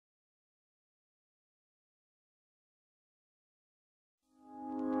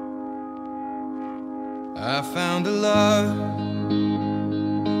I found a love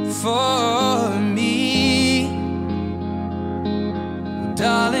for me. Well,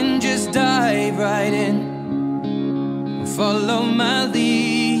 darling, just dive right in, follow my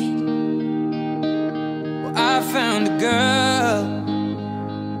lead. Well, I found a girl,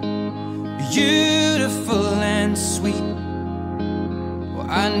 beautiful and sweet. Well,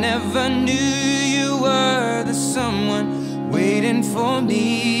 I never knew you were the someone waiting for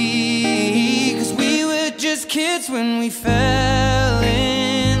me. 'Cause we were just kids when we fell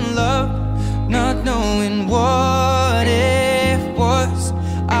in love, not knowing what it was.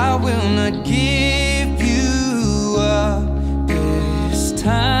 I will not give you up this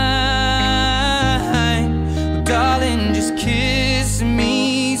time. Well, darling, just kiss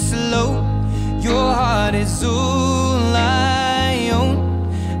me slow. Your heart is all I own,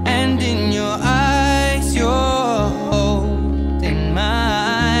 and in your eyes you're holding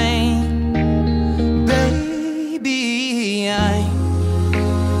mine. Baby,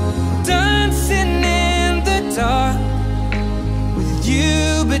 I'm dancing in the dark with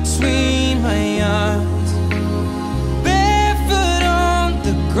you between my arms, barefoot on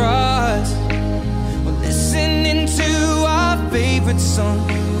the grass. We're listening to our favorite song.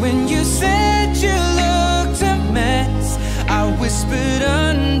 When you said you looked a mess, I whispered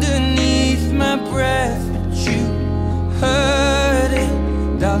underneath my breath, but you heard it.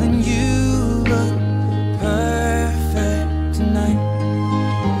 Darling, you look perfect tonight.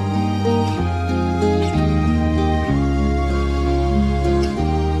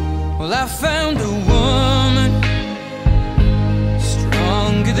 Well, I found a woman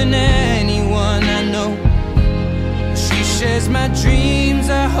stronger than anyone I know. She shares my dreams.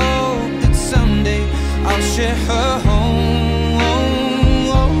 I hope that someday I'll share her home.